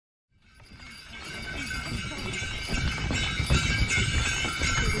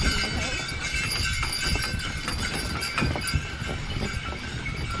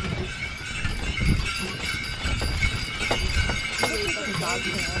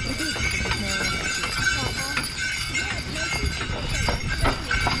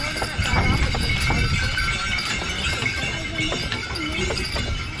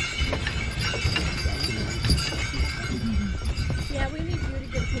Yeah, we need you to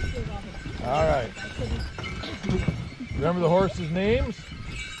get a picture of all of them. All right. Remember the horses' names?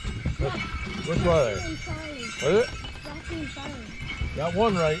 Which were they? What is it? Rocky and Charlie. Got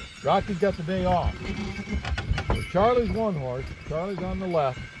one right. Rocky's got the day off. So Charlie's one horse. Charlie's on the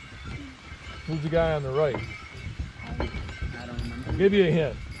left. Who's the guy on the right? I don't remember. I'll give you a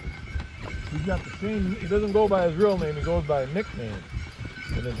hint. He's got the same, he doesn't go by his real name, he goes by a nickname.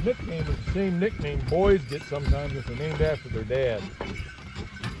 And his nickname is the same nickname boys get sometimes if they're named after their dad.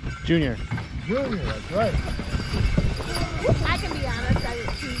 Junior. Junior, that's right. I can be honest, I was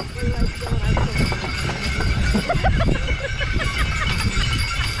too like when I was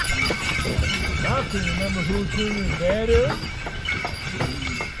Now can you remember who Junior's dad is?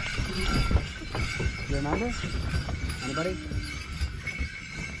 Do you remember? Anybody?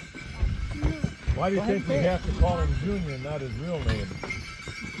 Why do you think we have to call him Junior and not his real name?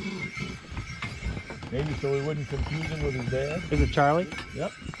 Maybe so we wouldn't confuse him with his dad? Is it Charlie?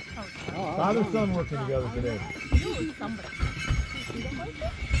 Yep. Oh, Father and son working together today. somebody.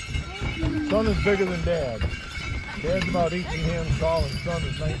 Son is bigger than dad. Dad's about 18 hands tall and son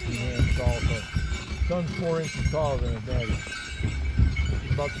is 19 hands tall, so son's 4 inches taller than his daddy.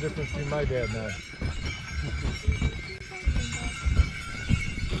 It's about the difference between my dad and I.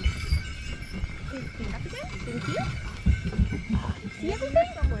 Thank you. See everything?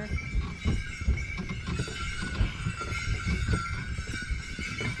 Somewhere.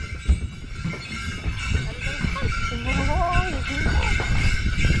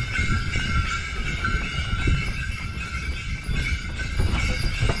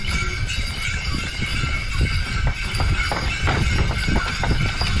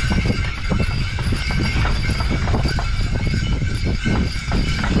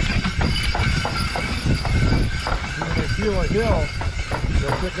 Feel a hill,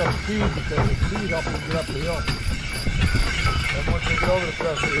 they'll pick up speed because the speed helps them get up the hill. And once they get over the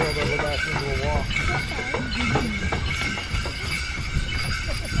crest of the hill, they'll go back into a walk.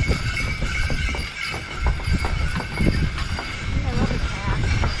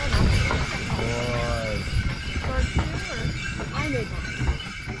 I made one.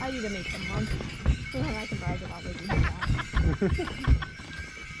 I need to make some months. I can brag about making that.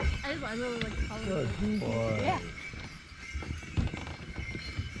 I really like the color. Good boy. Yeah.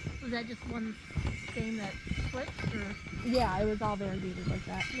 Was that just one thing that switched, or? Yeah, it was all variegated like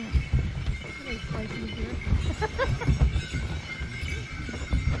that. Yeah. Nice spicy here.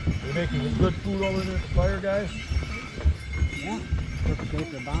 You're making some good food over there at the fire, guys? Yeah. Perfect day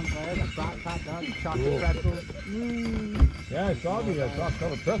for a bonfire, the hot dog, chocolate pretzels. Yeah, I saw the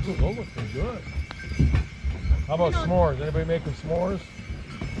chocolate pretzels. Those look pretty good. How about s'mores? Anybody making s'mores?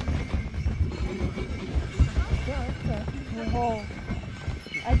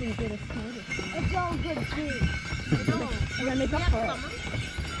 I didn't get a smoothie. It's all good too. We're gonna make up for it.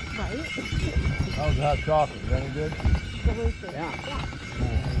 Right? How's the hot chocolate? Is that any good? Delicious. Yeah.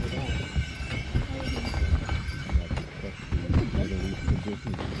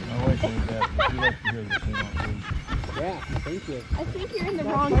 My wife made that. She likes to hear this thing on food. Yeah, thank you. I think you're in the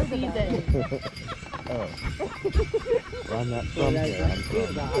wrong season. Oh. Well, I'm not from here. I'm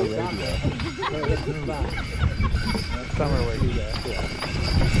from Arabia. Summer where you at. Yeah.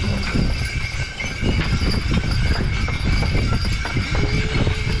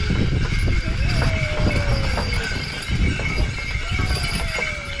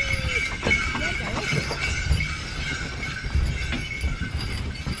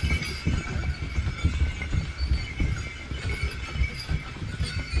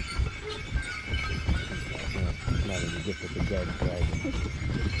 Not any different than garden dragon.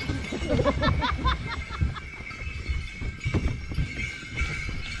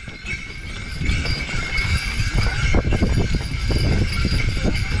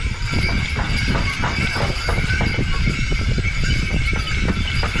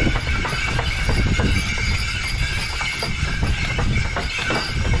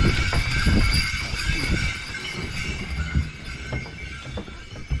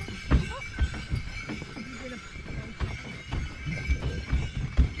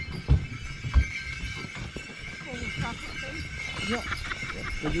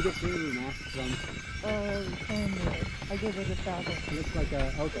 Did you get green masks from? I gave it $1,000. Looks like a,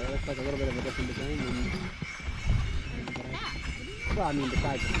 okay, looks like a little bit of a different design than, well, I mean,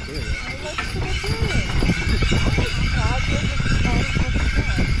 besides the material.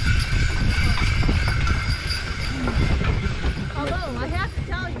 Although, I have to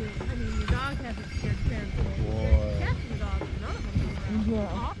tell you, I mean, your dog hasn't scared parents. Boy. Cats and dogs, none of them go around.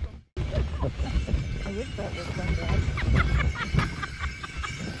 Yeah. Awesome. I wish that was my dad.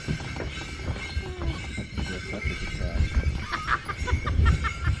 Yes, that's a good cat.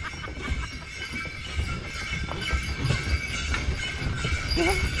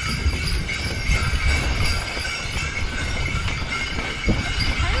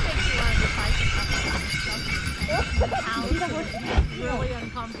 Kind of makes me want to fight the house. Really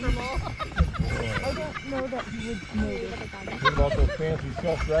uncomfortable. I don't know that he would notice. What about those fancy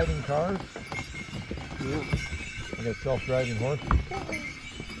self-driving cars? Yeah. I got self-driving horses.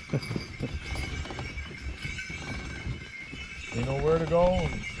 They know where to go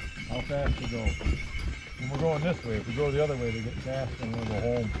and how fast to go. And we're going this way. If we go the other way, they get fast and we'll go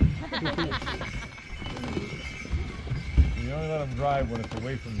home. You only let them drive when it's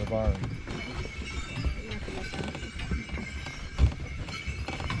away from the barn.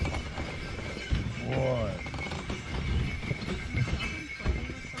 Boy.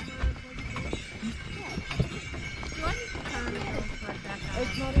 Do I need to turn the right back on?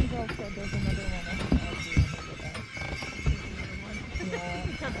 It's not in Belfast, there's another one. I think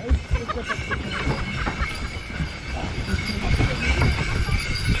I'll do another day.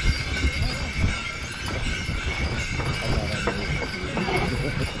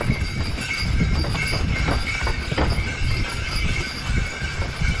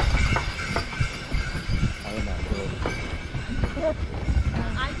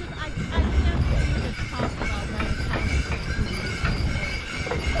 Yeah, it's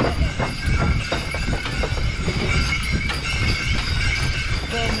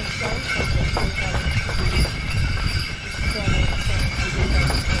specific to me.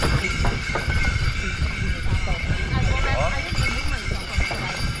 I can't believe it's talked about many times. I didn't remove myself until I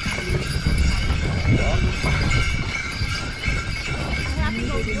have to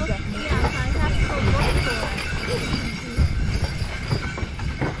go look. Yes, I have to go look for it.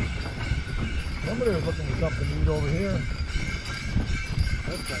 Somebody was looking for something to eat over here.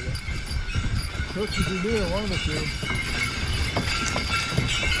 Looks like it. Cookies are near, one of the two.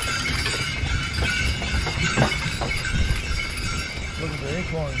 Look at the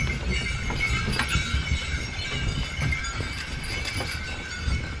acorns.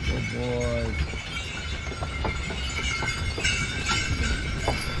 Good boy.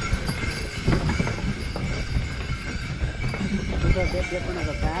 Is it a bit different of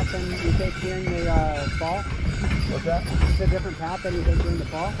a path than you take during the fall? What's that? Is it a different path than you take during the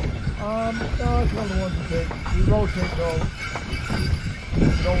fall? No, it's one of the ones we take. We rotate those.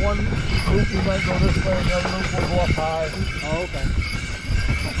 You know, one loop we might go this way, and the other loop will go up high. Oh, okay.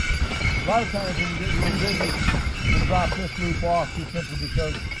 A lot of times when you get real busy, we'll drop this loop off just simply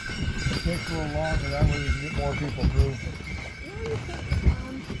because it takes a little longer. That way we can get more people through.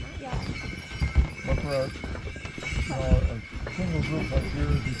 But for a single group like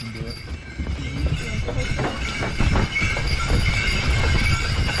yours, you can do it.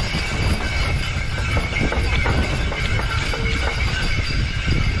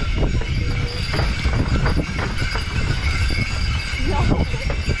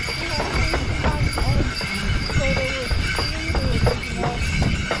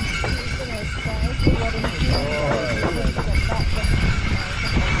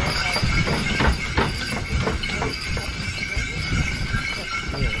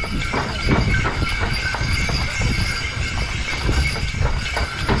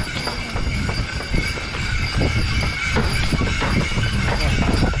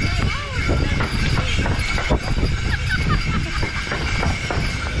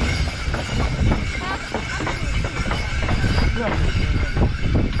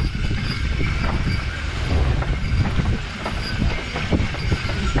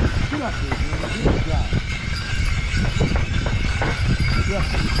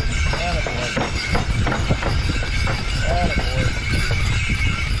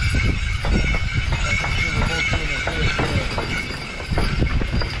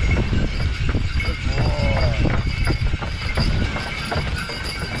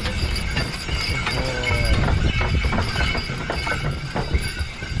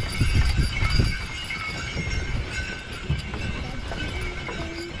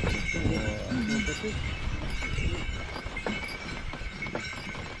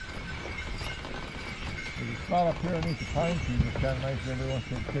 Spot up here underneath the pine trees is kind of nice if everyone wants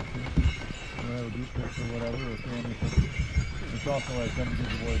to take pictures. You know, have a group picture or whatever, or family picture. It's also like them to give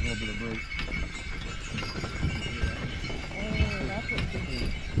the boys a little bit of break.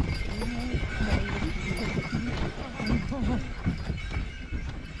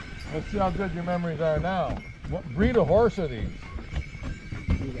 Let's see how good your memories are now. What breed of horse are these?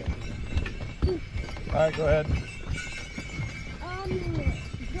 All right, go ahead.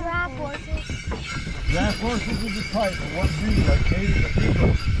 Giraffe horses. Draft horses is a type of what breed, like Canadian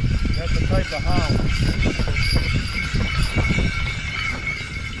beagle. That's a type of hound.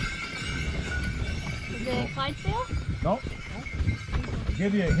 Is it Clydesdale? Nope. I'll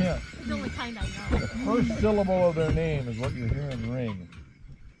give you a hint. It's the only kind I know. The first syllable of their name is what you're hearing ring.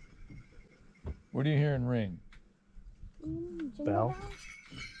 What do you hear in ring? Bell.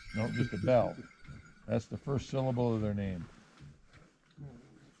 No, just a bell. That's the first syllable of their name.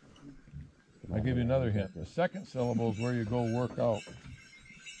 I'll give you another hint. The second syllable is where you go work out.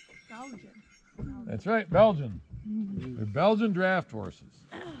 Belgian. That's right, Belgian. They're Belgian draft horses.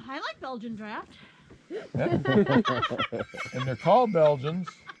 I like Belgian draft. And they're called Belgians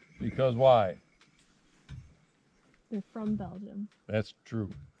because why? They're from Belgium. That's true.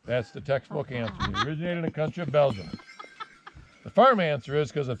 That's the textbook answer. They originated in the country of Belgium. The farm answer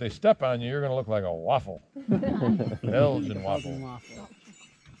is because if they step on you, you're going to look like a waffle. Belgian waffle.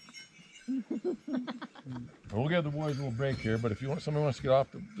 We'll give the boys a little break here, but if you want, somebody wants to get off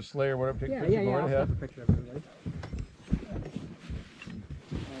the sleigh or whatever, take a picture, go right I'll ahead. snap a picture of everybody.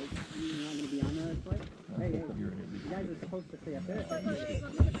 You're not going to be on there, Blake? Hey, you guys are supposed to stay up there.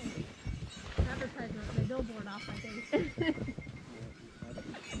 Advertisement, the billboard off my face.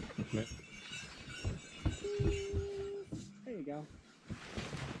 There you go.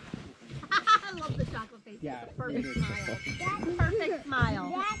 I love the chocolate face. Yeah. Perfect smile. Perfect smile.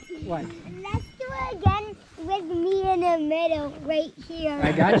 What? Let's do it again with me in the middle, right here.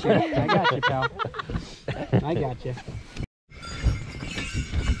 I got you. I got you, pal. I got you.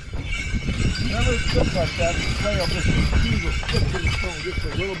 Whenever it sits like that, the sleigh will just squeeze or stick to the stone just a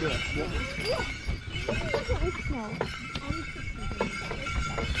little bit. Definitely snow.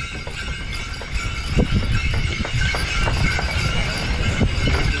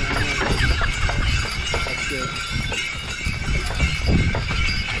 That's good.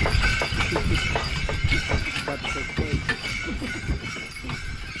 That's so great.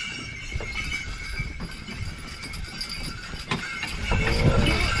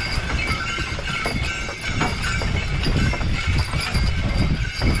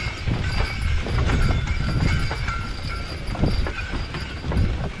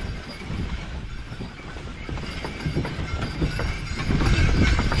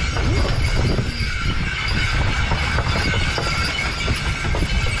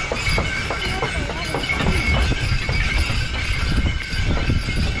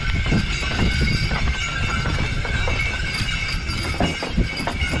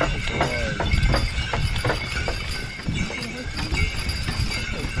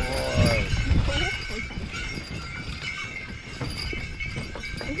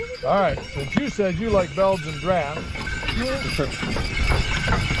 All right, since you said you like Belgian draft,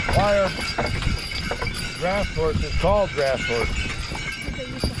 why are draft horses called draft horses? Did they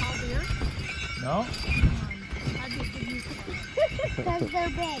used to haul beer? No, That'd be a good use of it. Because they're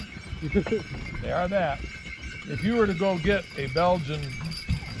big. they are that. If you were to go get a Belgian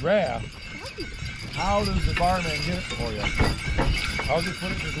draft, how does the barman get it for you? How does he put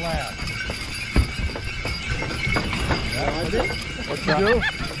it in his glass? What you do?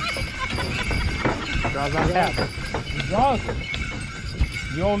 Draws on tap. He draws it.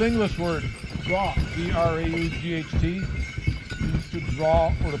 The old English word draw, D-R-A-U-G-H-T, means to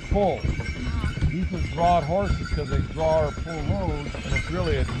draw or to pull. These are drawed horses because they draw or pull loads, and it's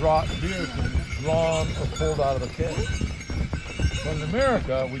really a draught beer because it's drawn or pulled out of a keg. But in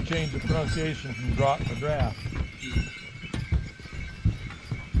America, we changed the pronunciation from draught to draft.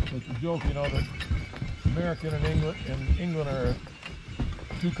 It's a joke, you know, that American and England are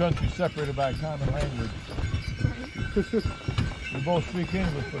two countries separated by a common language. We both speak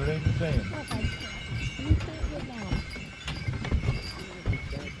English, but it ain't the same.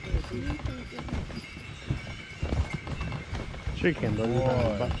 She can, but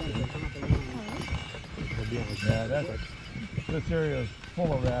Yeah, this area is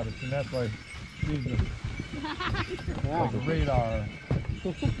full of rabbits, and that's why she's like a radar.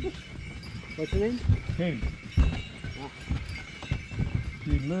 What's your name? Katie.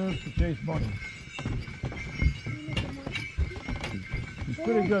 She lives to chase bunnies. She's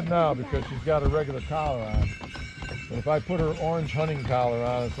pretty good now because she's got a regular collar on. But if I put her orange hunting collar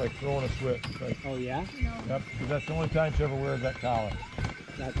on, it's like throwing a switch. It's like, Oh, yeah? yep, 'cause that's the only time she ever wears that collar.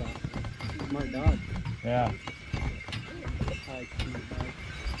 That's a smart dog. Yeah, I like smart dogs.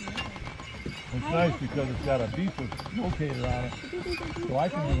 it's nice because it's got a beeper locator on it. So I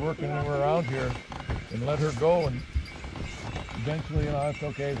can be working anywhere around here and let her go, and eventually, you know, it's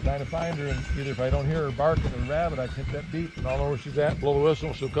okay, it's time to find her, and either if I don't hear her barking or rabbit, I hit that beep and I'll know where she's at, blow the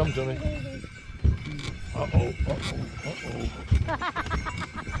whistle, she'll come to me. Uh-oh.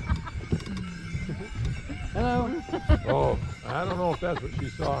 Hello. Oh, I don't know if that's what she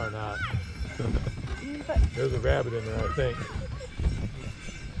saw or not. There's a rabbit in there, I think.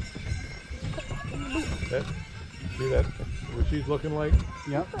 See that? What she's looking like?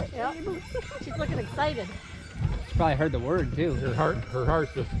 Yep. Yep. She's looking excited. She probably heard the word too. Her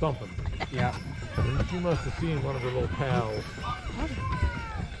heart's just thumping. Yeah. She must have seen one of her little pals.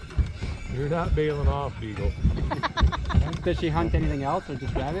 You're not bailing off, Beagle. Does she hunt anything else or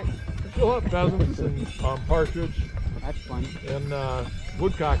just rabbit? She'll have pheasants and partridge That's fun. and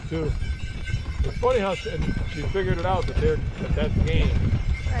woodcock too. It's funny how she figured it out that that's game.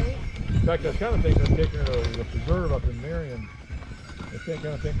 Right? In fact, I was kind of thinking of taking her to the preserve up in Marion. I was kind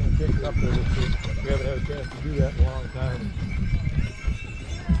of thinking of taking her up there this week. We haven't had a chance to do that in a long time.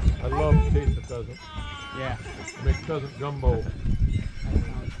 I love to taste the pheasant. Yeah. Make pheasant gumbo.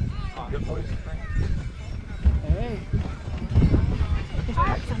 Good place. Hey. There's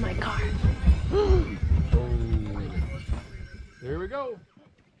parts on my car. Oh. There we go.